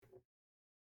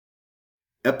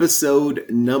Episode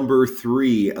number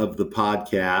 3 of the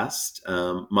podcast.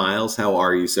 Miles, how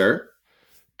are you, sir?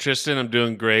 Tristan, I'm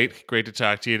doing great. Great to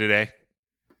talk to you today.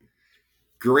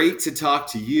 Great to talk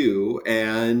to you.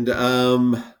 And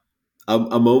a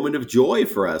moment of joy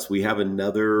for us. We have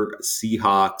another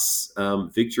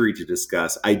Seahawks victory to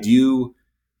discuss. I do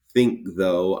think,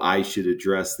 though, I should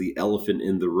address the elephant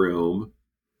in the room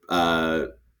uh,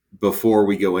 before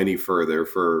we go any further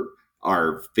for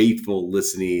our faithful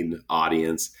listening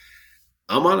audience.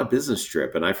 I'm on a business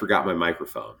trip and I forgot my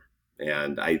microphone.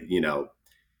 And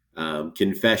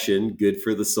confession, good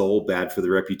for the soul, bad for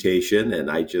the reputation. And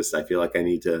I feel like I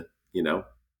need to,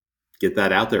 get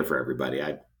that out there for everybody.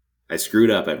 I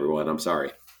screwed up, everyone. I'm sorry.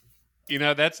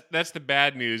 That's the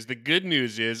bad news. The good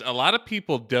news is a lot of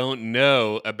people don't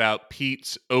know about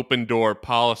Pete's open door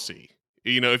policy.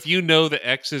 If you know the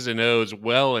X's and O's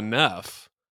well enough,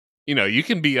 you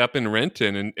can be up in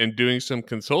Renton and doing some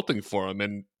consulting for them.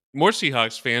 And more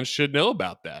Seahawks fans should know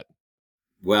about that.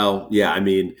 Well, yeah,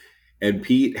 and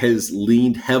Pete has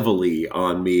leaned heavily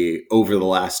on me over the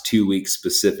last 2 weeks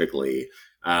specifically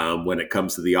when it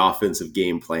comes to the offensive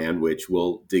game plan, which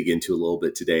we'll dig into a little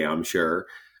bit today, I'm sure.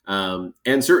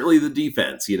 And certainly the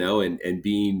defense, and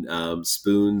being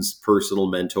Spoon's personal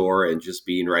mentor and just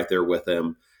being right there with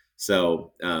him.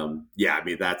 So,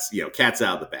 that's, cat's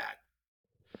out of the bag.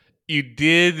 You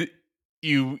did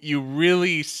you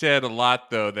really said a lot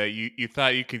though that you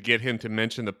thought you could get him to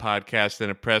mention the podcast in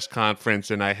a press conference,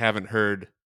 and I haven't heard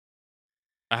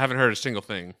a single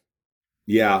thing.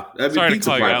 Yeah. Sorry to Pete's a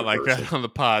call you out private like person. that on the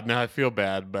pod. Now I feel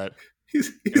bad, but He's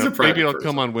a maybe private it'll come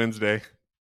person. on Wednesday.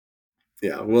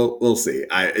 Yeah, we'll see.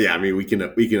 We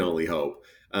can only hope.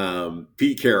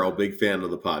 Pete Carroll, big fan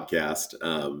of the podcast,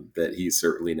 that he's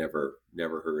certainly never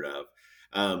heard of.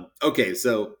 Okay,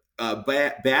 so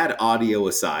bad audio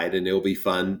aside, and it'll be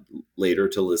fun later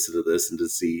to listen to this and to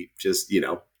see just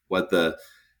what the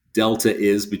delta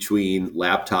is between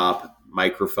laptop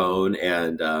microphone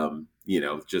and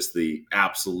just the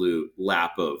absolute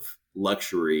lap of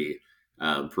luxury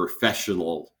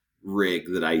professional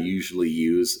rig that I usually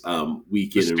use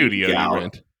week The in and week studio you out.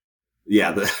 rent.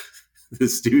 Yeah, the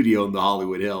studio in the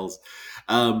Hollywood Hills.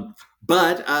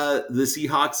 But the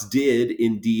Seahawks did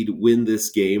indeed win this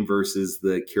game versus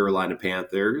the Carolina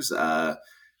Panthers.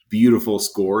 Beautiful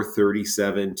score,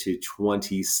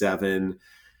 37-27.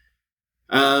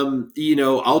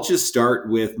 I'll just start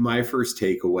with my first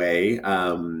takeaway.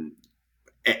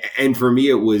 And for me,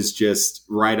 it was just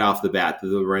right off the bat that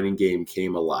the running game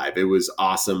came alive. It was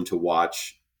awesome to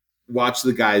watch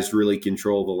the guys really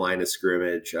control the line of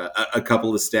scrimmage. A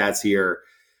couple of stats here: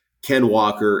 Ken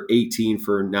Walker, 18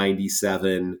 for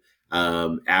 97,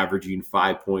 averaging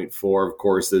 5.4. Of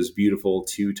course, those beautiful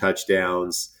 2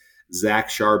 touchdowns. Zach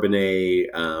Charbonnet,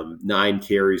 9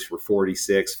 carries for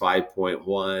 46,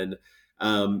 5.1.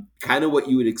 Kind of what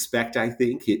you would expect, I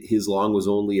think. His long was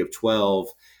only of 12.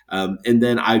 And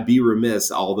then I'd be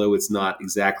remiss, although it's not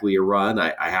exactly a run,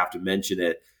 I have to mention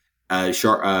it.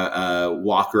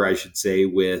 Walker, I should say,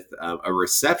 with a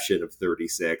reception of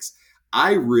 36.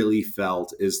 I really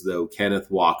felt as though Kenneth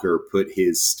Walker put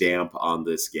his stamp on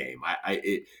this game.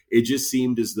 It just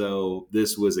seemed as though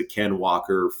this was a Ken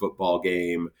Walker football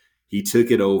game. He took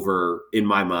it over in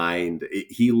my mind.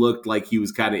 He looked like he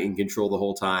was kind of in control the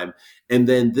whole time. And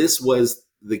then this was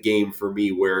the game for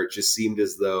me where it just seemed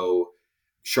as though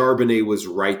Charbonnet was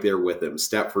right there with him,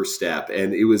 step for step.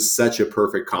 And it was such a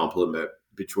perfect compliment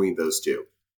between those two.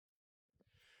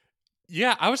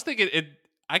 Yeah, I was thinking it.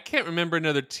 I can't remember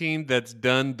another team that's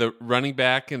done the running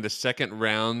back in the second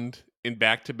round in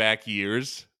back-to-back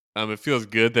years. It feels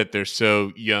good that they're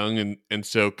so young and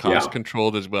so cost Yeah.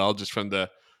 controlled as well, just from the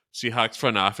Seahawks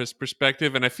front office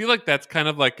perspective. And I feel like that's kind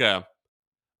of like a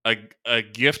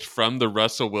gift from the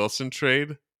Russell Wilson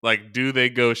trade. Like, do they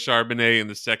go Charbonnet in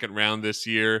the second round this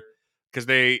year? Because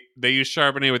they use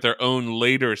Charbonnet with their own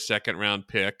later second round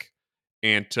pick,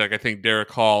 and took, I think,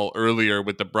 Derek Hall earlier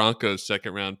with the Broncos'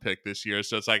 second round pick this year.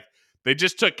 So it's like they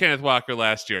just took Kenneth Walker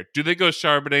last year. Do they go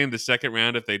Charbonnet in the second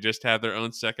round if they just have their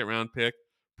own second round pick?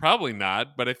 Probably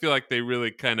not, but I feel like they really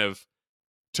kind of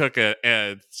took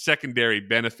a secondary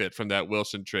benefit from that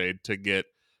Wilson trade to get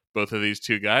both of these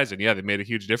two guys. And yeah, they made a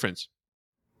huge difference.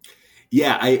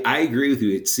 Yeah, I agree with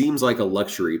you. It seems like a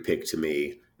luxury pick to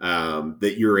me,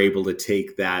 that you're able to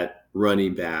take that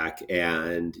running back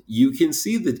and you can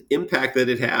see the impact that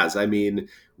it has. I mean,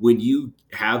 when you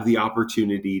have the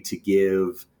opportunity to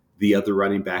give the other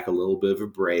running back a little bit of a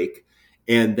break,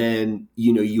 and then,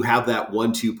 you have that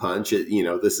 1-2 punch,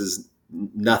 this is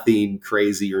nothing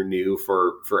crazy or new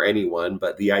for anyone,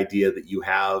 but the idea that you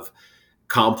have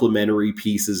complementary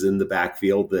pieces in the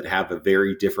backfield that have a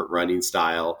very different running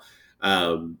style.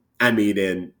 I mean,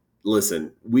 and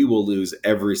listen, we will lose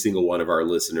every single one of our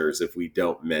listeners if we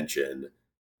don't mention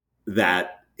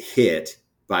that hit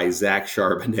by Zach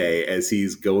Charbonnet as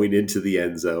he's going into the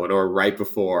end zone or right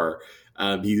before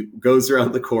he goes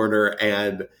around the corner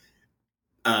and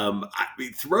he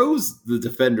throws the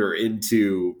defender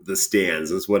into the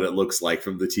stands is what it looks like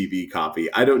from the TV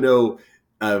copy. I don't know,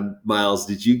 Miles,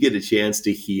 did you get a chance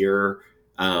to hear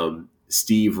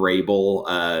Steve Rabel,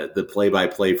 the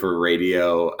play-by-play for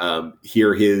radio,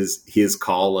 hear his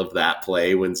call of that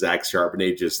play when Zach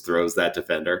Charbonnet just throws that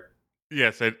defender?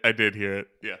 Yes, I did hear it.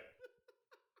 Yeah.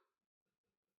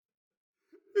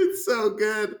 It's so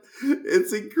good.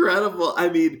 It's incredible. I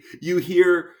mean, you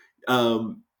hear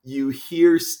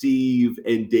Steve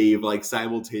and Dave like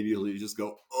simultaneously just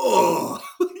go, oh,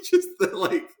 just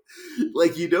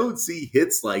like you don't see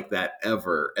hits like that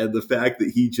ever. And the fact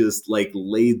that he just like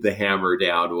laid the hammer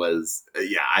down was,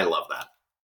 yeah, I love that.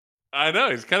 I know.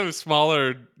 He's kind of a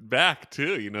smaller back,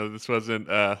 too. This wasn't,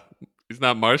 he's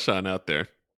not Marshawn out there.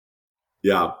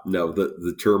 Yeah, no,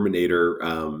 the Terminator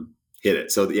hit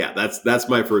it. So yeah, that's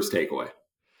my first takeaway.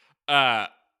 Yeah,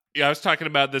 I was talking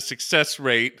about the success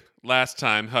rate last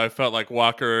time, how I felt like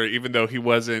Walker, even though he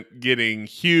wasn't getting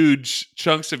huge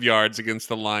chunks of yards against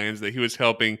the Lions, that he was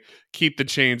helping keep the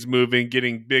chains moving,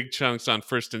 getting big chunks on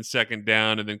first and second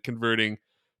down, and then converting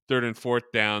third and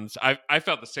fourth downs. I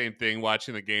felt the same thing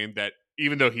watching the game, that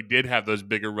even though he did have those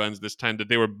bigger runs this time, that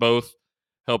they were both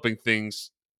helping things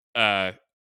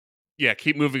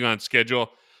keep moving on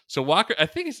schedule. So Walker, I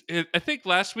think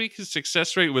last week his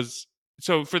success rate was,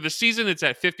 so for the season it's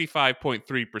at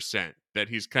 55.3% that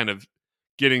he's kind of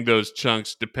getting those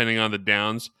chunks depending on the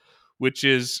downs, which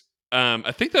is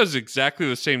I think that was exactly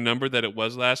the same number that it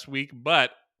was last week,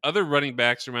 but other running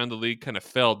backs around the league kind of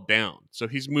fell down. So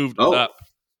he's moved Oh, up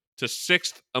to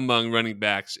 6th among running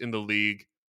backs in the league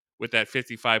with that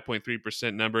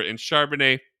 55.3% number. And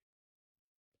Charbonnet,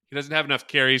 he doesn't have enough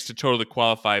carries to totally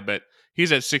qualify, but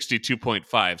he's at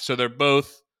 62.5. So they're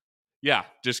both,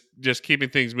 just keeping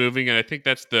things moving. And I think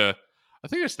that's the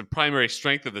primary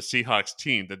strength of the Seahawks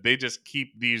team, that they just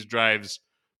keep these drives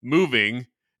moving.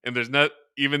 And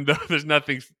even though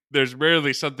there's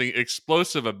rarely something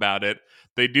explosive about it,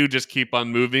 they do just keep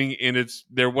on moving. And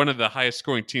they're one of the highest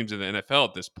scoring teams in the NFL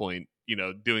at this point,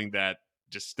 doing that,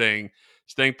 just staying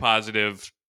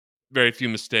positive, very few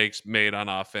mistakes made on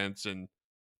offense, and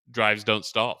drives don't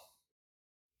stall.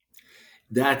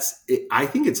 I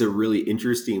think it's a really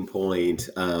interesting point.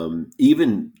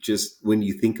 Even just when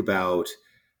you think about,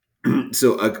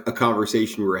 so a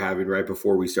conversation we were having right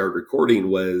before we started recording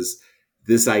was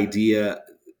this idea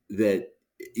that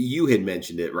you had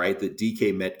mentioned it, right? That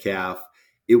DK Metcalf,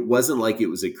 it wasn't like it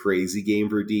was a crazy game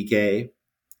for DK,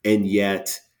 and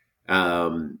yet,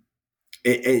 um,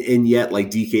 and yet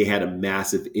like DK had a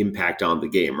massive impact on the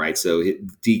game, right? So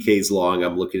DK's long,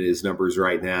 I'm looking at his numbers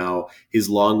right now. His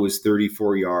long was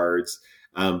 34 yards,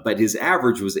 but his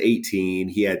average was 18.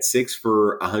 He had 6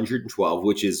 for 112,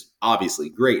 which is obviously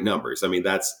great numbers. I mean,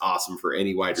 that's awesome for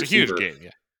any wide receiver. It's a huge game,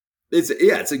 yeah.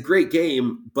 It's a great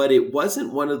game, but it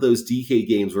wasn't one of those DK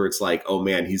games where it's like, oh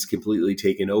man, he's completely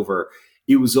taken over.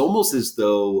 It was almost as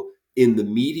though in the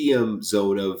medium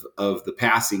zone of the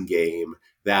passing game,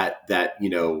 that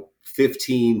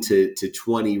 15 to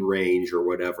 20 range or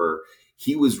whatever,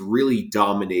 he was really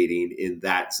dominating in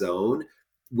that zone,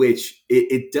 which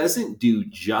it doesn't do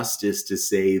justice to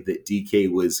say that DK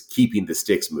was keeping the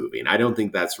sticks moving. I don't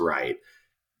think that's right.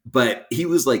 But he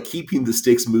was like keeping the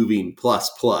sticks moving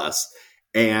plus plus.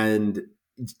 And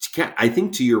I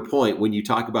think to your point, when you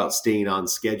talk about staying on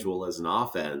schedule as an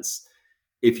offense,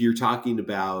 if you're talking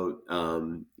about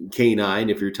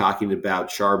K9, if you're talking about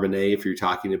Charbonnet, if you're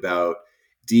talking about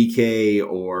DK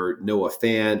or Noah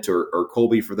Fant or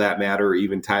Colby for that matter, or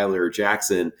even Tyler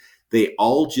Jackson, they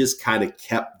all just kind of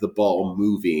kept the ball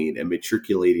moving and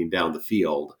matriculating down the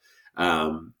field,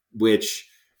 which,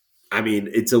 I mean,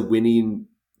 it's a winning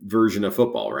version of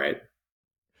football, right?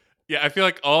 Yeah, I feel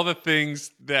like all the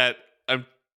things that I've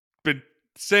been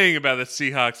saying about the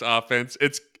Seahawks offense,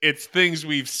 it's things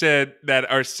we've said that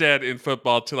are said in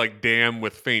football to like damn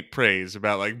with faint praise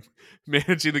about like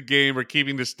managing the game or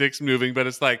keeping the sticks moving, but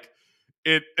it's like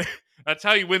it that's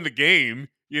how you win the game,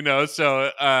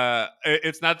 So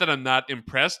it's not that I'm not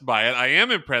impressed by it. I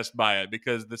am impressed by it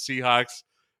because the Seahawks,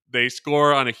 they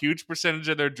score on a huge percentage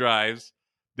of their drives.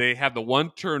 They have the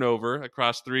one turnover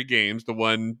across 3 games, the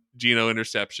one Geno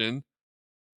interception.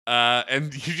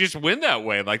 And you just win that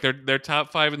way. Like they're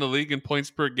top 5 in the league in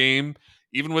points per game,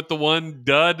 even with the one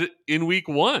dud in week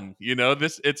 1.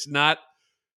 It's not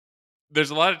there's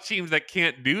a lot of teams that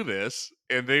can't do this,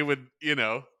 and they would,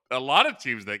 a lot of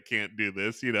teams that can't do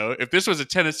this. If this was a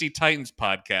Tennessee Titans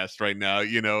podcast right now,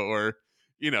 or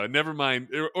never mind,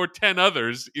 or 10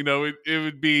 others, it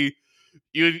would be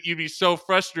you'd be so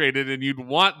frustrated, and you'd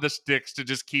want the sticks to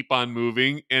just keep on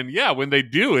moving. And yeah, when they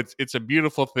do, it's a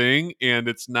beautiful thing, and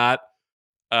it's not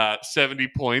 70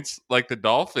 points like the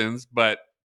Dolphins, but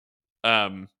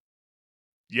um,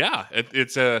 yeah,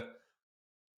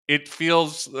 it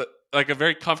feels like a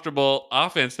very comfortable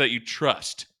offense that you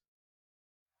trust.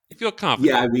 You feel Yeah,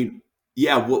 confident. I mean,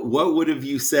 yeah. What would have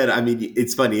you said? I mean,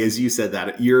 it's funny as you said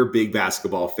that you're a big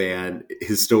basketball fan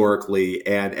historically,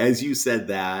 and as you said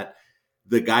that,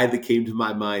 the guy that came to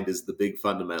my mind is the big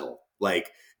fundamental.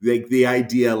 Like the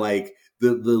idea, like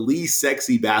the least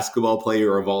sexy basketball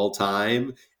player of all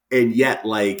time, and yet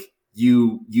like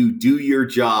you do your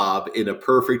job in a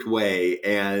perfect way.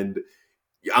 And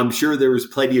I'm sure there was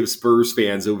plenty of Spurs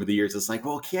fans over the years. It's like,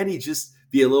 well, can't he just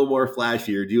be a little more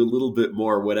flashy or do a little bit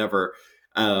more, whatever?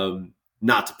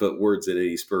 Not to put words in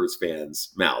any Spurs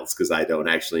fans' mouths, because I don't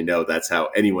actually know that's how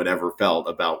anyone ever felt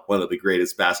about one of the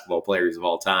greatest basketball players of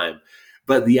all time.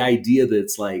 But the idea that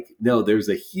it's like, no, there's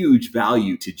a huge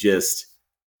value to just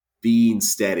being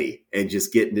steady and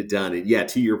just getting it done. And yeah,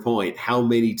 to your point, how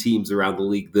many teams around the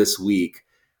league this week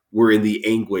were in the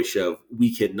anguish of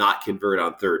we cannot convert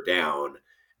on third down?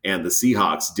 And the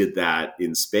Seahawks did that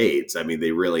in spades. I mean,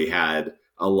 they really had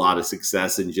a lot of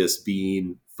success in just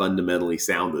being fundamentally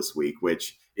sound this week,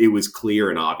 which it was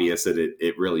clear and obvious that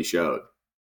it really showed.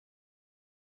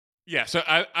 Yeah, so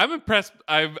I'm impressed.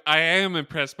 I am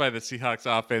impressed by the Seahawks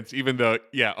offense, even though,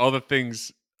 yeah, all the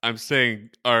things I'm saying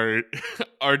are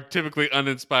are typically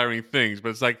uninspiring things. But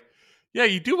it's like, yeah,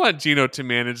 you do want Gino to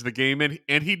manage the game,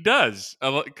 and he does,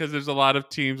 because there's a lot of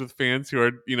teams with fans who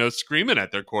are screaming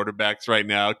at their quarterbacks right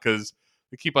now because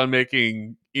they keep on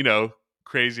making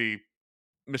crazy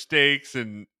mistakes,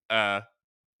 and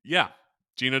yeah,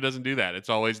 Gino doesn't do that. It's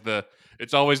always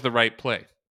the right play.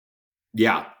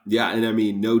 Yeah, yeah, and I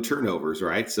mean, no turnovers,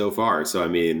 right? So far, so I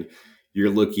mean, you're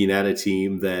looking at a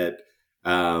team that,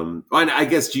 and I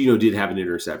guess Gino did have an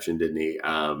interception, didn't he?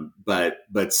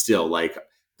 But still, like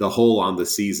the whole on the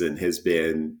season has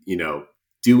been,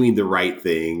 doing the right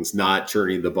things, not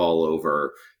turning the ball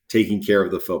over, taking care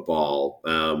of the football,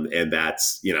 and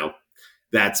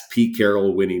that's Pete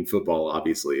Carroll winning football.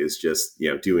 Obviously, is just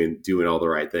doing all the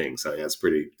right things. So yeah, it's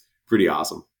pretty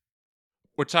awesome.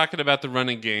 We're talking about the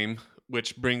running game,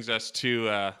 which brings us to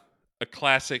a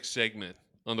classic segment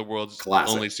on the world's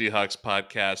Classic. only Seahawks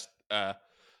podcast.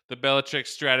 The Belichick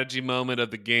strategy moment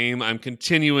of the game. I'm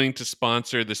continuing to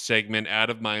sponsor the segment out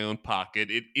of my own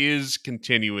pocket. It is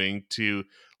continuing to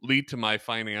lead to my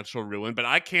financial ruin, but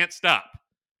I can't stop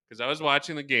because I was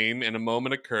watching the game and a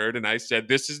moment occurred, and I said,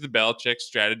 "This is the Belichick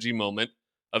strategy moment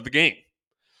of the game."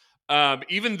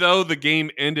 Even though the game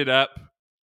ended up,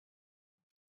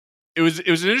 it was an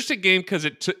interesting game because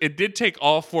it did take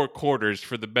all four quarters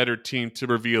for the better team to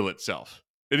reveal itself.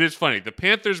 It is funny. The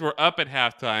Panthers were up at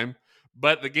halftime,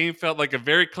 but the game felt like a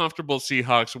very comfortable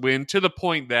Seahawks win, to the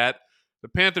point that the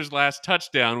Panthers' last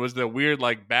touchdown was the weird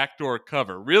like backdoor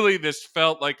cover. Really, this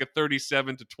felt like a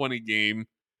 37-20 game,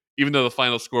 even though the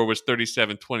final score was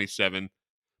 37-27.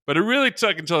 But it really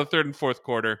took until the third and fourth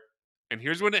quarter. And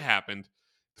here's when it happened.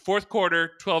 Fourth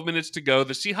quarter, 12 minutes to go.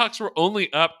 The Seahawks were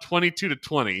only up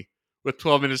 22-20 with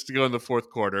 12 minutes to go in the fourth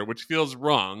quarter, which feels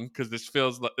wrong because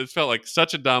it felt like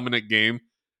such a dominant game.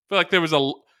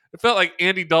 It felt like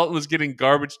Andy Dalton was getting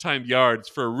garbage time yards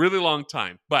for a really long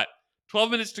time. But 12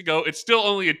 minutes to go. It's still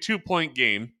only a 2-point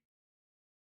game.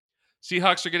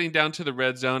 Seahawks are getting down to the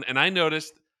red zone, and I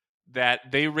noticed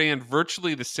that they ran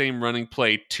virtually the same running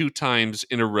play 2 times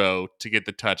in a row to get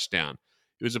the touchdown.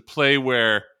 It was a play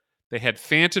where they had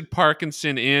Fanted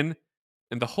Parkinson in,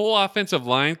 and the whole offensive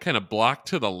line kind of blocked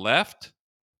to the left,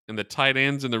 and the tight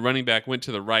ends and the running back went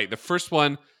to the right. The first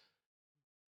one,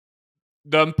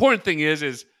 the important thing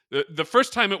is the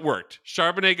first time it worked.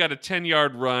 Charbonnet got a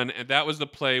 10-yard run, and that was the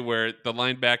play where the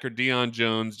linebacker Deion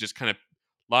Jones just kind of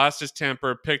lost his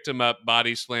temper, picked him up,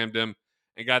 body slammed him,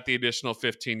 and got the additional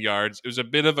 15 yards. It was a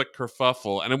bit of a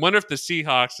kerfuffle, and I wonder if the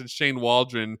Seahawks and Shane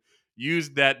Waldron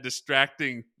used that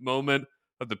distracting moment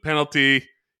of the penalty,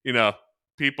 you know,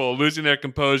 people losing their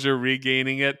composure,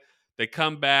 regaining it. They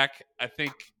come back. I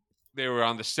think they were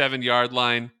on the 7-yard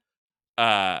line.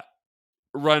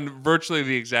 Run virtually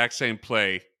the exact same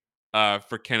play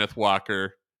for Kenneth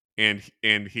Walker, and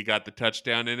he got the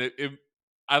touchdown. And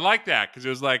I like that because it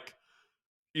was like,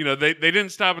 they didn't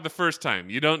stop it the first time.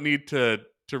 You don't need to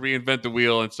reinvent the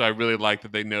wheel, and so I really like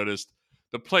that they noticed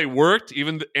the play worked,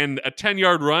 and a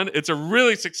 10-yard run. It's a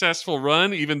really successful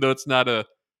run, even though it's not a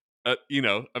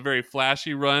very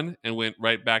flashy run, and went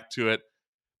right back to it.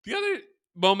 The other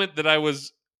moment that I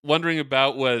was wondering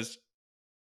about was,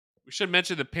 we should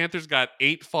mention the Panthers got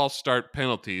 8 false start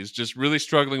penalties, just really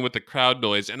struggling with the crowd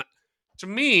noise. And to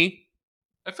me,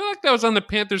 I feel like that was on the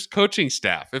Panthers coaching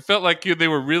staff. It felt like they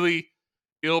were really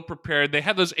ill prepared. They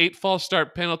had those 8 false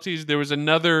start penalties. There was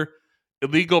another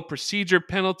illegal procedure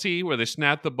penalty where they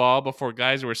snapped the ball before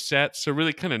guys were set. So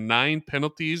really kind of 9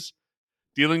 penalties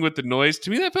dealing with the noise.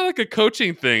 To me, that felt like a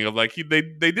coaching thing of like they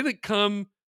didn't come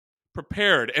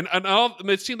prepared. And all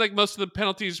it seemed like most of the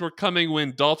penalties were coming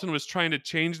when Dalton was trying to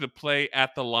change the play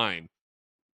at the line.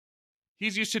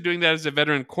 He's used to doing that as a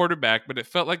veteran quarterback, but it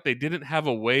felt like they didn't have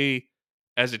a way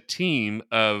as a team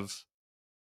of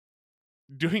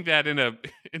doing that in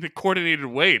a coordinated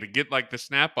way to get like the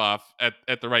snap off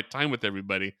at the right time with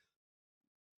everybody.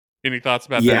 Any thoughts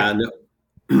about that? Yeah, no,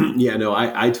 yeah, no,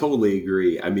 I totally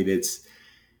agree. I mean, it's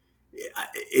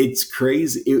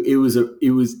crazy.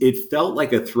 It felt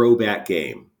like a throwback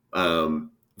game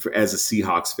as a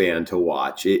Seahawks fan to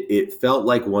watch. It felt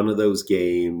like one of those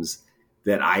games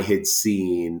that I had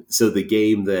seen. So the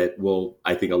game that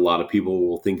I think a lot of people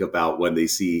will think about when they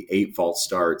see 8 false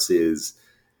starts is,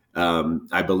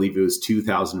 I believe it was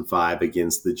 2005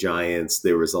 against the Giants.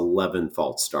 There was 11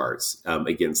 false starts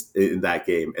against in that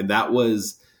game, and that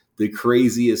was the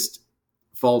craziest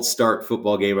false start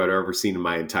football game I've ever seen in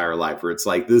my entire life. Where it's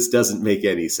like, this doesn't make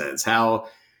any sense. How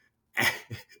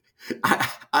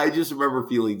I just remember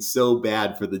feeling so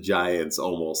bad for the Giants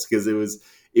almost, because it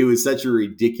was such a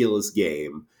ridiculous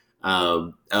game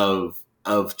of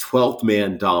 12th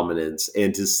man dominance,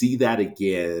 and to see that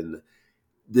again,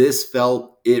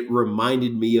 it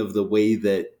reminded me of the way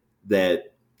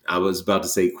that I was about to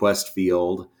say Quest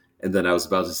Field, and then I was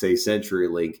about to say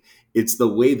CenturyLink. It's the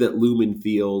way that Lumen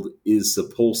Field is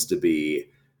supposed to be,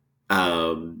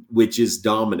 which is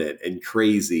dominant and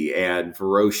crazy and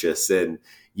ferocious. And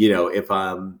if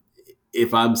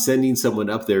I'm sending someone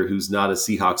up there who's not a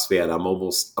Seahawks fan, I'm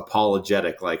almost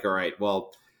apologetic. Like, all right,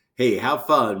 well, hey, have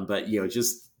fun, but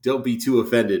just don't be too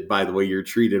offended by the way you're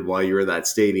treated while you're in that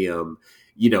stadium.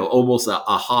 Almost a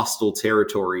hostile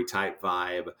territory type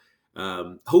vibe.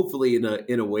 Hopefully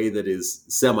in a way that is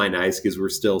semi nice, because we're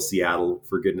still Seattle,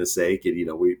 for goodness sake, and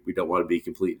we don't want to be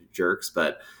complete jerks,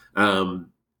 but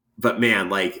man,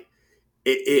 like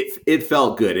it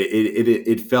felt good.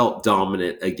 It felt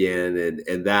dominant again,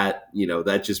 and that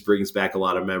that just brings back a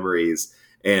lot of memories.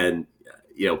 And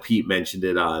Pete mentioned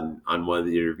it on one of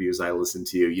the interviews I listened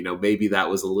to. Maybe that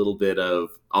was a little bit of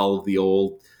all of the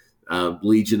old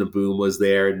Legion of Boom was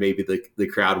there, and maybe the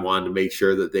crowd wanted to make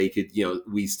sure that they could,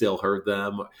 we still heard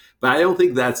them. But I don't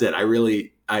think that's it.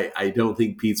 I don't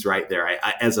think Pete's right there.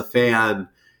 I as a fan,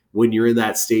 when you're in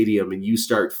that stadium and you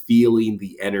start feeling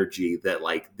the energy that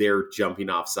like they're jumping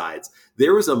off sides.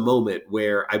 There was a moment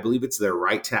where I believe it's their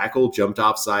right tackle jumped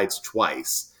off sides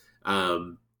twice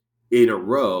in a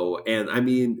row. And I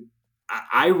mean,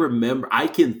 I remember, I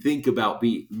can think about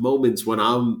moments when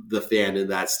I'm the fan in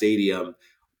that stadium.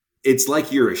 It's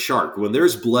like you're a shark. When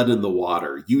there's blood in the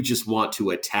water, you just want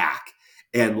to attack.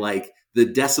 And like the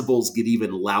decibels get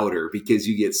even louder because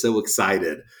you get so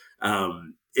excited.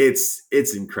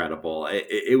 It's incredible.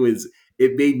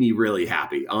 It made me really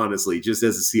happy, honestly, just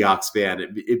as a Seahawks fan.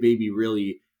 It made me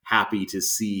really happy to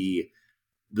see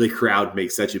the crowd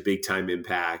make such a big time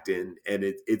impact. And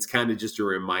it's kind of just a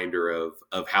reminder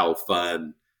of how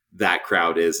fun that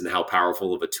crowd is and how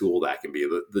powerful of a tool that can be,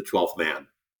 the 12th man.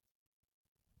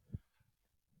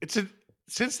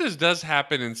 Since this does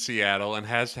happen in Seattle and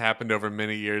has happened over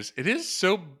many years,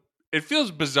 it feels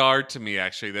bizarre to me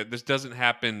actually that this doesn't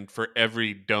happen for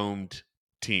every domed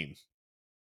team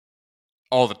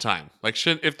all the time. Like,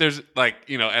 if there's like,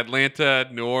 Atlanta,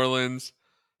 New Orleans,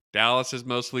 Dallas is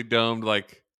mostly domed.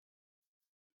 Like,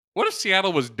 what if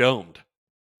Seattle was domed?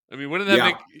 I mean, wouldn't that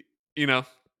Yeah.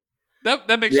 make,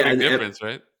 that makes a Yeah. big difference,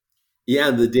 right?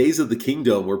 Yeah, the days of the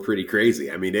Kingdom were pretty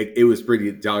crazy. I mean, it was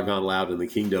pretty doggone loud in the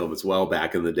Kingdom as well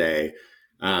back in the day.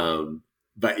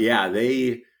 But yeah,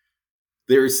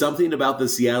 there's something about the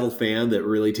Seattle fan that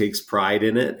really takes pride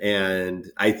in it.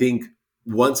 And I think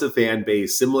once a fan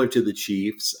base, similar to the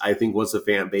Chiefs, I think once a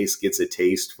fan base gets a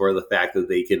taste for the fact that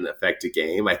they can affect a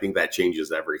game, I think that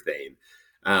changes everything.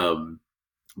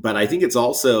 But I think it's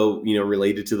also,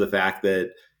 related to the fact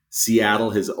that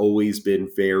Seattle has always been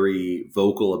very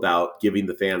vocal about giving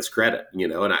the fans credit,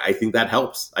 and I think that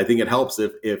helps. I think it helps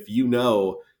if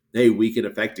hey, we can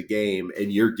affect a game,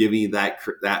 and you're giving that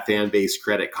fan base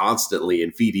credit constantly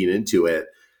and feeding into it.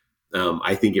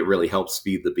 I think it really helps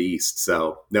feed the beast.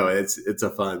 So no, it's a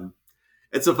fun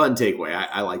takeaway.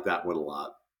 I like that one a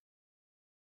lot.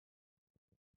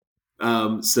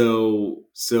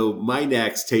 So my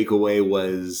next takeaway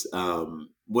was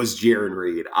Jaron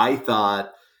Reed. I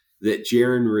thought that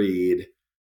Jaron Reed.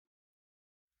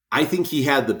 I think he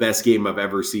had the best game I've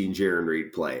ever seen Jaron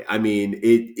Reed play. I mean,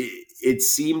 it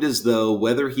seemed as though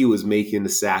whether he was making the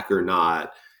sack or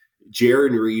not,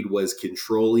 Jaron Reed was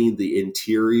controlling the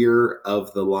interior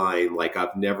of the line like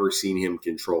I've never seen him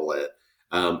control it.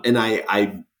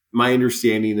 And my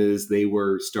understanding is they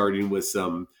were starting with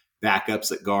some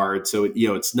backups at guard, so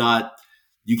it's not,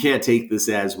 you can't take this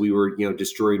as we were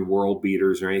destroying world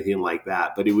beaters or anything like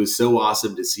that. But it was so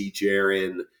awesome to see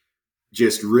Jaron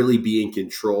just really be in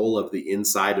control of the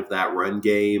inside of that run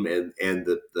game and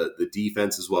the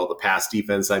defense as well, the pass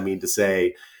defense. I mean to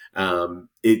say,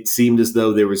 it seemed as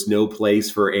though there was no place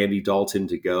for Andy Dalton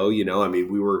to go. I mean,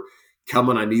 we were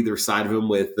coming on either side of him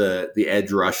with the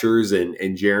edge rushers, and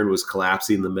Jaron was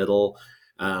collapsing the middle.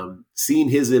 Seeing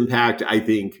his impact, I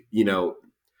think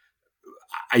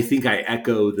I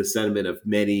echo the sentiment of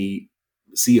many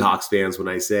Seahawks fans when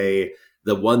I say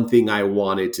the one thing I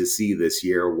wanted to see this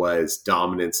year was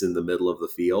dominance in the middle of the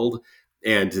field,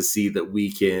 and to see that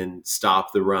we can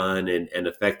stop the run and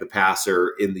affect the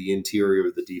passer in the interior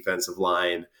of the defensive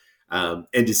line. And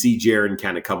to see Jaron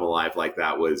kind of come alive like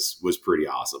that was pretty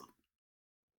awesome.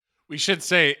 We should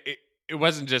say it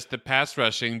wasn't just the pass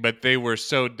rushing, but they were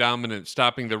so dominant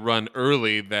stopping the run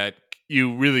early that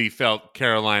you really felt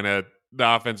Carolina,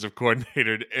 the offensive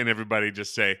coordinator, and everybody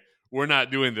just say, we're not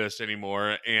doing this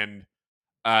anymore. And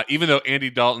even though Andy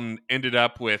Dalton ended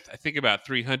up with, I think, about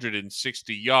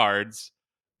 360 yards,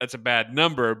 that's a bad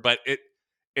number, but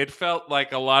it felt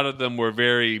like a lot of them were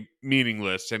very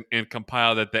meaningless and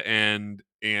compiled at the end,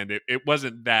 and it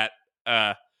wasn't that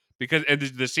because and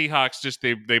the Seahawks just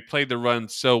they played the run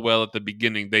so well at the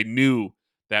beginning. They knew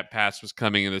that pass was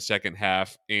coming in the second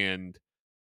half, and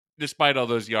despite all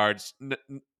those yards,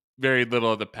 very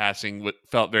little of the passing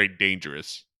felt very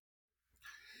dangerous.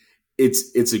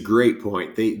 It's a great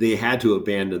point. They had to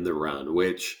abandon the run,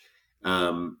 which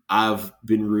I've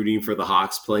been rooting for the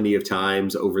Hawks plenty of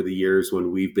times over the years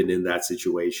when we've been in that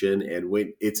situation, and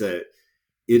when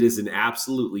it is an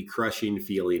absolutely crushing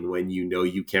feeling when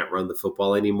you can't run the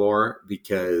football anymore,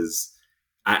 because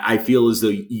I feel as though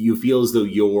you feel as though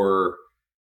your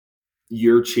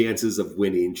chances of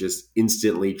winning just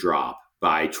instantly drop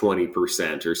by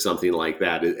 20% or something like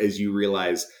that, as you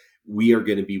realize we are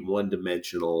going to be one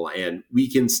dimensional, and we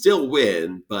can still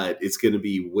win, but it's going to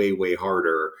be way, way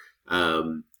harder.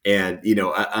 And,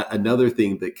 another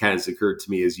thing that kind of occurred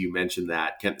to me as you mentioned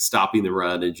that, kind of stopping the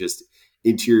run and just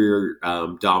interior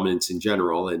dominance in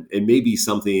general, and maybe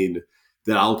something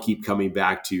that I'll keep coming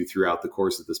back to throughout the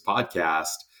course of this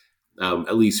podcast,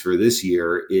 at least for this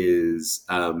year, is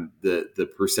the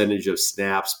percentage of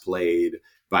snaps played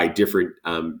by different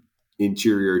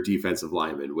interior defensive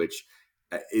linemen, which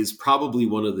is probably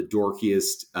one of the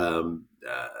dorkiest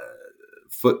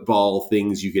football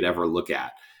things you could ever look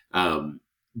at.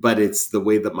 But it's the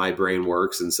way that my brain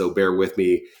works. And so bear with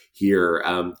me here.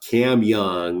 Cam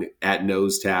Young at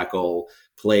nose tackle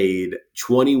played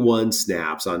 21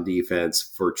 snaps on defense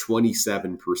for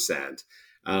 27%.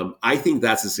 I think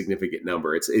that's a significant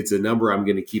number. It's a number I'm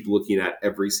going to keep looking at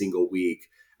every single week,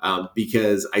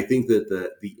 because I think that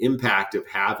the impact of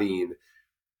having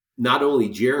not only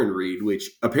Jaron Reed,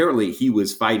 which apparently he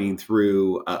was fighting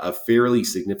through a fairly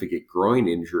significant groin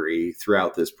injury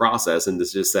throughout this process, and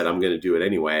just said, I'm going to do it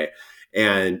anyway.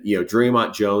 And,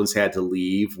 Draymond Jones had to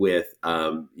leave with,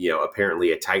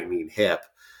 apparently a tightening hip.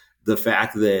 The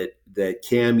fact that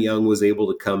Cam Young was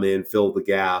able to come in, fill the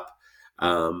gap.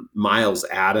 Miles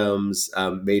Adams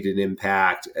made an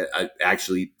impact.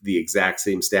 Actually, the exact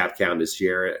same snap count as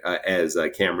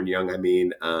Cameron Young. I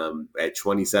mean, at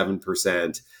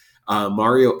 27%.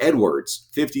 Mario Edwards,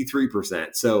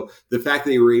 53%. So the fact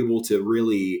that they were able to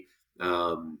really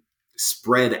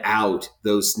spread out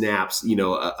those snaps,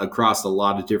 across a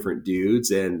lot of different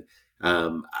dudes, and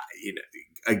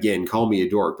again, call me a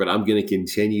dork, but I'm going to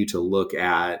continue to look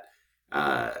at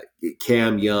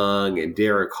Cam Young and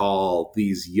Derek Hall,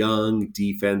 these young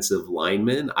defensive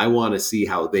linemen. I want to see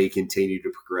how they continue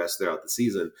to progress throughout the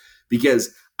season,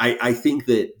 because I think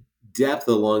that depth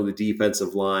along the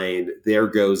defensive line, there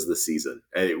goes the season.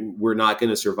 We're not going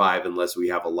to survive unless we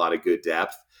have a lot of good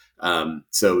depth.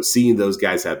 So seeing those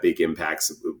guys have big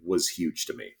impacts was huge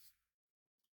to me.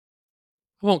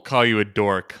 I won't call you a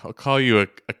dork. I'll call you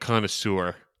a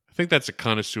connoisseur. I think that's a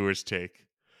connoisseur's take.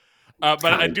 But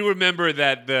I Kind. do remember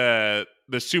that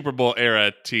the Super Bowl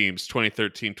era teams,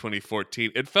 2013,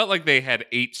 2014, it felt like they had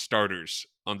 8 starters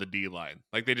on the D line.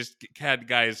 Like they just had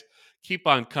guys keep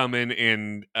on coming,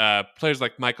 and players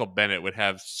like Michael Bennett would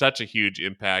have such a huge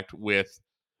impact with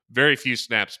very few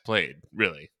snaps played,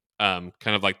 really. Kind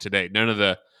of like today. None of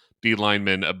the D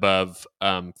linemen above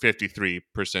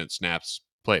 53% snaps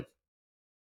played.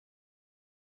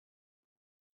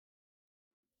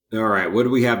 All right, what do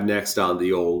we have next on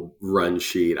the old run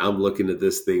sheet? I'm looking at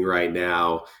this thing right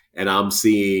now, and I'm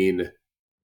seeing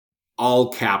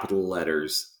all capital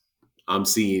letters. I'm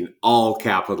seeing all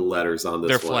capital letters on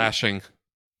They're this one. flashing.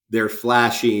 They're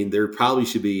flashing. There probably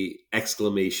should be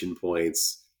exclamation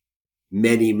points,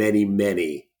 many, many,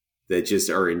 many, that just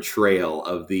are in trail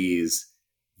of these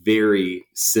very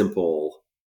simple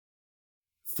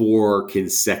 4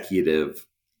 consecutive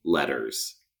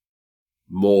letters.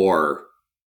 More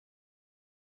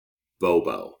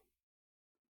Bobo.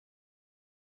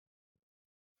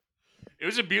 It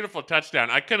was a beautiful touchdown.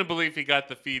 I couldn't believe he got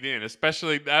the feed in,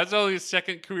 especially that was only his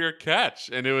second career catch,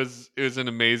 and it was an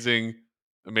amazing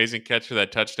catch for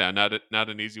that touchdown. Not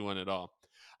an easy one at all.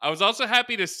 I was also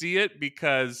happy to see it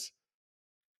because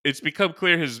it's become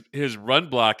clear his run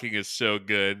blocking is so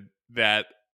good that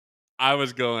I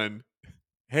was going,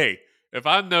 hey, if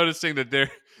I'm noticing that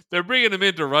they're bringing him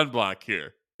in to run block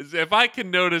here, if I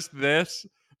can notice this,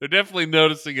 they're definitely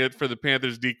noticing it for the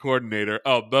Panthers D coordinator.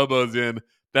 Oh, Bobo's in.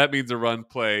 That means a run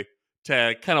play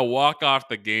to kind of walk off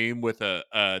the game with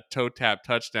a toe tap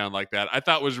touchdown like that. I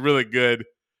thought was really good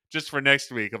just for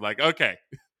next week. I'm like, okay,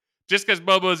 just because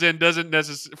Bobo's in doesn't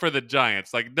necessarily for the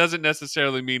Giants doesn't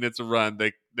necessarily mean it's a run.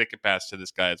 They can pass to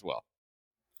this guy as well.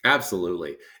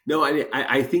 Absolutely. No,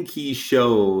 I think he's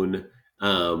shown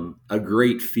a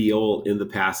great feel in the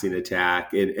passing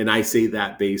attack. And I say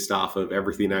that based off of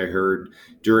everything I heard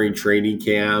during training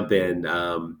camp and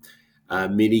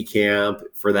mini camp,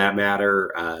 for that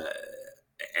matter.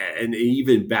 And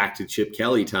even back to Chip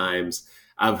Kelly times,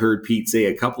 I've heard Pete say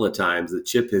a couple of times that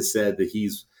Chip has said that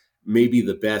he's maybe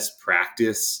the best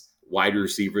practice wide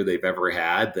receiver they've ever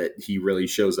had, that he really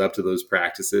shows up to those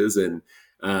practices. And,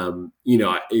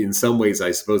 in some ways,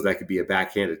 I suppose that could be a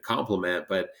backhanded compliment.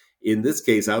 But in this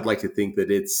case, I would like to think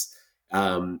that it's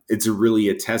really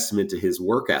a testament to his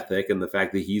work ethic and the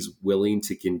fact that he's willing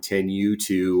to continue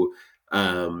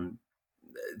um,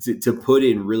 to put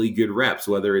in really good reps,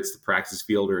 whether it's the practice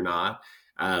field or not.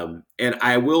 And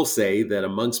I will say that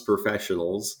amongst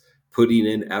professionals, putting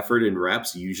in effort and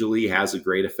reps usually has a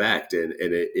great effect, and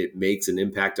it makes an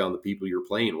impact on the people you're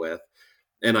playing with.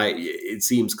 And it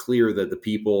seems clear that the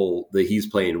people that he's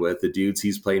playing with, the dudes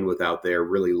he's playing with out there,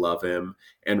 really love him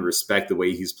and respect the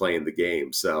way he's playing the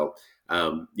game. So,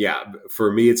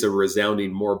 for me, it's a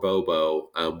resounding more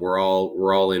Bobo. We're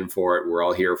all in for it. We're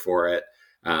all here for it.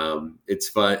 It's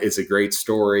fun. It's a great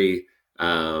story.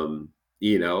 And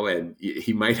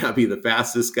he might not be the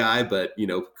fastest guy, but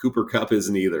Cooper Kupp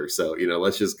isn't either. So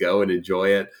let's just go and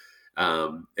enjoy it.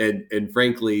 And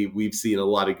frankly, we've seen a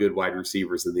lot of good wide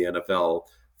receivers in the NFL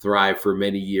thrive for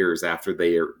many years after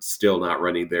they are still not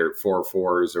running their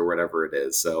 4.4s or whatever it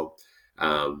is. So,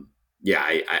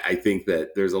 I think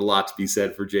that there's a lot to be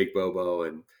said for Jake Bobo,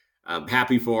 and I'm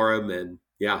happy for him. And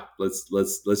yeah, let's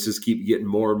just keep getting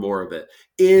more and more of it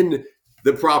in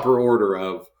the proper order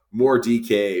of more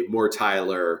DK, more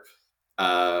Tyler,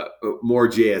 more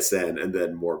JSN, and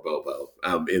then more Bobo,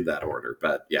 in that order.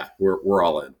 But yeah, we're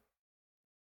all in.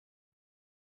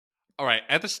 All right.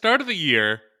 At the start of the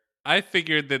year, I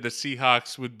figured that the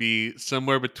Seahawks would be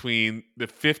somewhere between the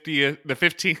 50th, the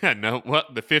 15th, no,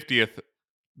 what? The 50th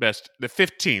best, the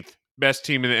 15th best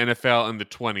team in the NFL and the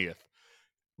 20th.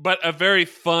 But in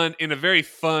a very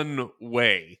fun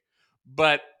way.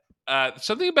 But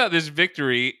something about this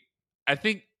victory, I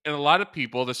think for a lot of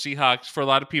people, the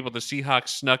Seahawks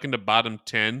snuck into bottom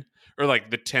 10 or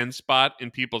like the 10 spot in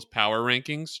people's power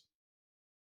rankings.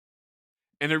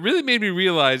 And it really made me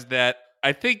realize that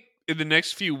I think in the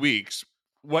next few weeks,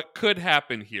 what could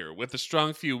happen here with a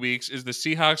strong few weeks is the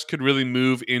Seahawks could really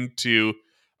move into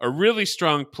a really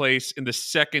strong place in the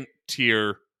second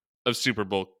tier of Super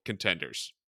Bowl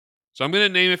contenders. So I'm going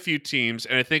to name a few teams,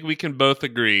 and I think we can both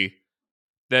agree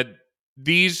that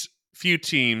these few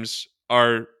teams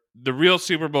are the real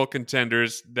Super Bowl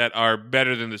contenders that are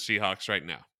better than the Seahawks right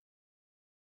now.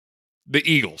 The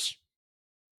Eagles.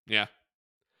 Yeah.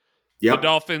 Yep. The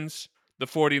Dolphins, the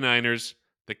 49ers,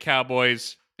 the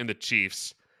Cowboys, and the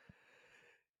Chiefs,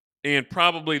 and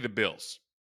probably the Bills.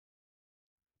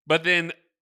 But then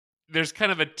there's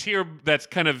kind of a tier that's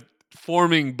kind of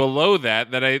forming below that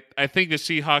I think the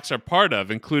Seahawks are part of,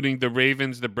 including the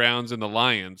Ravens, the Browns, and the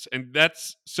Lions. And that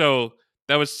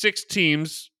was 6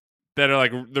 teams that are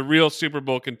like the real Super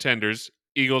Bowl contenders: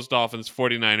 Eagles, Dolphins,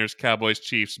 49ers, Cowboys,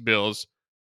 Chiefs, Bills.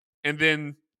 And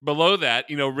then below that,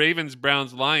 Ravens,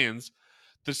 Browns, Lions.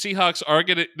 The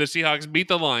Seahawks beat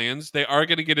the Lions. They are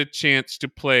going to get a chance to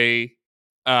play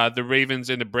the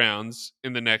Ravens and the Browns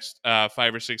in the next 5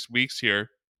 or 6 weeks here.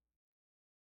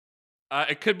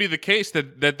 It could be the case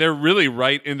that they're really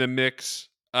right in the mix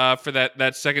for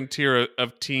that second tier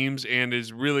of teams and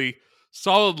is really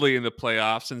solidly in the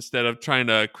playoffs instead of trying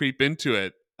to creep into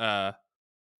it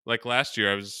like last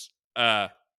year. I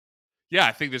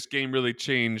think this game really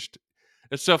changed.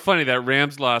 It's so funny that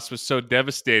Rams loss was so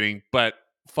devastating, but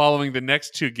following the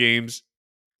next two games,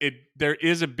 there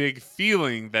is a big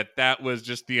feeling that was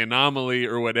just the anomaly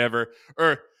or whatever.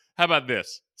 Or how about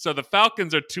this? So the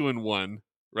Falcons are 2-1,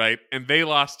 right? And they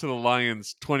lost to the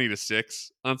Lions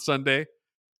 20-6 on Sunday.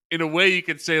 In a way, you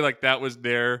could say like that was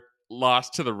their loss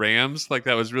to the Rams, like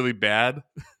that was really bad.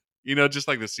 Just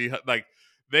like the Seahawks, like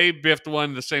they biffed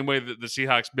one the same way that the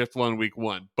Seahawks biffed one week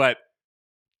one. But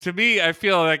to me, I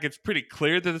feel like it's pretty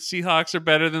clear that the Seahawks are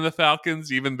better than the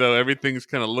Falcons, even though everything's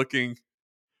kind of looking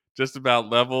just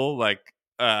about level.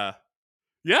 So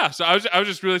I was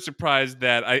just really surprised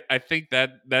that I think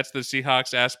that's the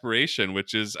Seahawks aspiration,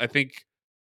 which is I think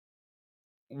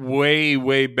way,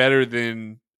 way better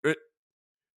than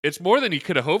it's more than you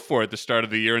could have hoped for at the start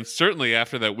of the year, and certainly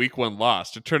after that week one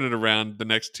loss to turn it around the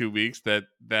next 2 weeks.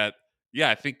 I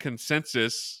think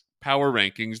consensus power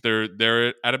rankings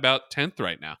they're at about 10th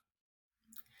right now.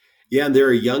 Yeah, and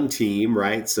they're a young team,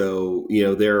 right? So,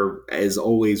 they're, as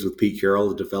always with Pete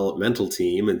Carroll, a developmental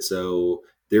team. And so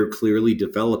they're clearly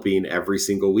developing every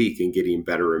single week and getting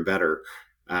better and better.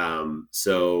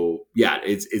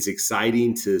 It's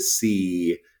exciting to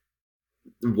see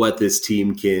what this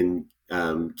team can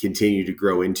continue to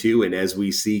grow into. And as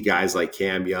we see guys like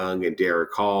Cam Young and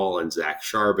Derek Hall and Zach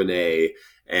Charbonnet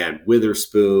and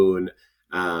Witherspoon,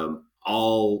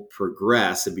 all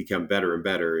progress and become better and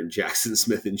better, and Jackson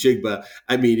Smith and Jigba.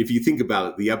 I mean, if you think about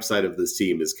it, the upside of this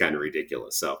team is kind of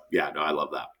ridiculous. So, I love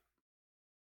that.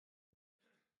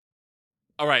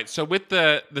 All right, so with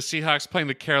the Seahawks playing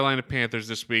the Carolina Panthers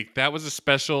this week, that was a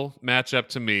special matchup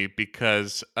to me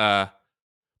because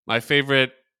my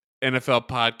favorite NFL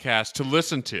podcast to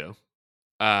listen to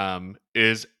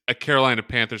is a Carolina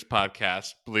Panthers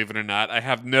podcast, believe it or not. I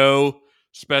have no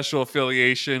special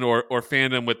affiliation or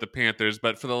fandom with the Panthers,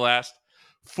 but for the last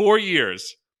 4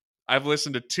 years, I've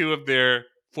listened to two of their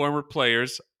former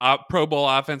players, Pro Bowl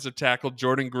offensive tackle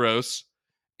Jordan Gross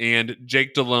and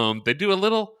Jake Delhomme. They do a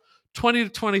little 20 to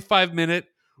 25 minute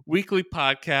weekly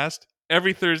podcast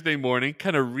every Thursday morning,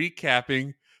 kind of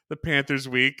recapping the Panthers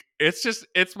week. It's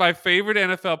my favorite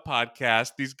NFL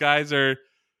podcast. These guys are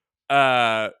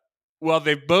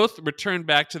they've both returned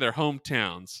back to their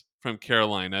hometowns from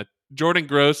Carolina. Jordan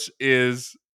Gross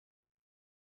is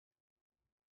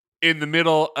in the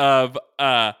middle of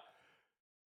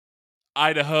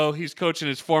Idaho. He's coaching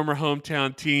his former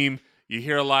hometown team. You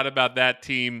hear a lot about that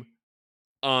team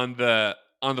on the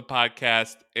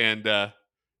podcast, and I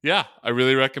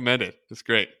really recommend it. It's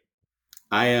great.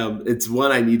 It's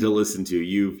one I need to listen to.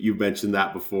 You've mentioned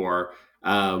that before.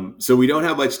 So we don't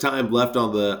have much time left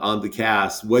on the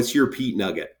cast. What's your Pete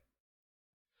nugget?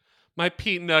 My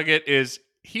Pete nugget is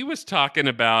he was talking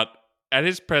about at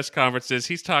his press conferences.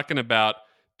 He's talking about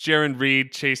Jaron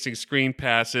Reed chasing screen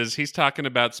passes. He's talking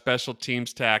about special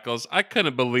teams tackles. I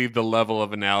couldn't believe the level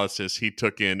of analysis he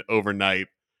took in overnight,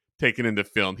 taken into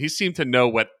film. He seemed to know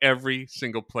what every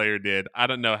single player did. I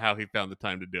don't know how he found the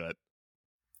time to do it.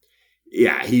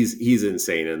 Yeah, he's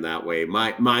insane in that way.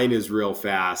 Mine is real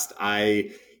fast.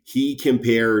 He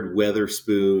compared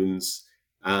Weatherspoon's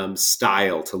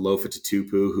style to Lofa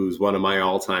Tatupu, who's one of my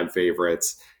all-time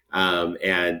favorites.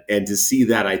 And to see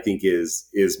that, I think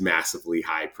is massively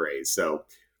high praise. So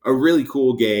a really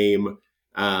cool game.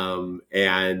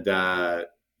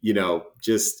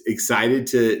 Just excited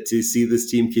to see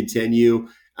this team continue.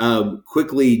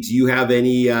 Quickly, do you have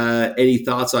any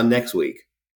thoughts on next week?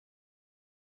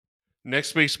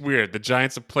 Next week's weird. The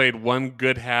Giants have played one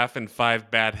good half and 5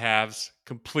 bad halves.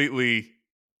 Completely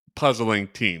puzzling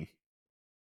team.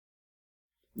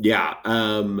 Yeah.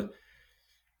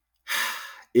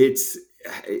 It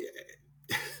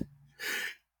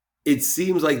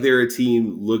seems like they're a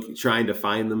team trying to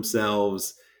find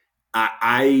themselves.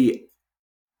 I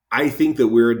think that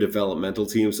we're a developmental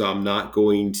team, so I'm not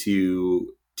going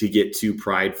to get too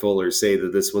prideful or say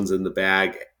that this one's in the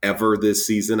bag ever this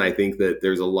season. I think that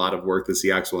there's a lot of work the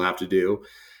Seahawks will have to do.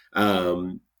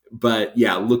 But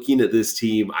looking at this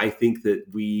team, I think that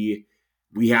we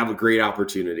have a great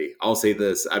opportunity. I'll say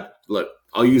this. I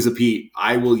will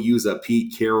use a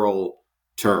Pete Carroll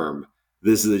term,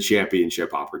 this is a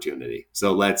championship opportunity.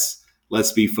 So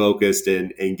let's be focused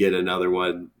and get another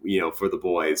one, for the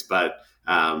boys. But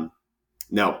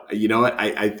no, you know what?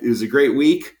 It was a great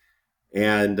week,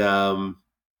 and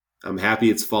I'm happy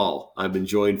it's fall. I'm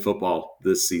enjoying football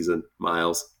this season,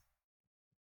 Miles.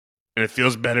 And it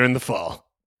feels better in the fall.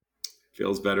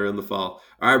 Feels better in the fall.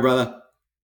 All right, brother.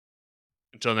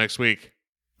 Until next week.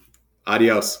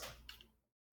 Adios.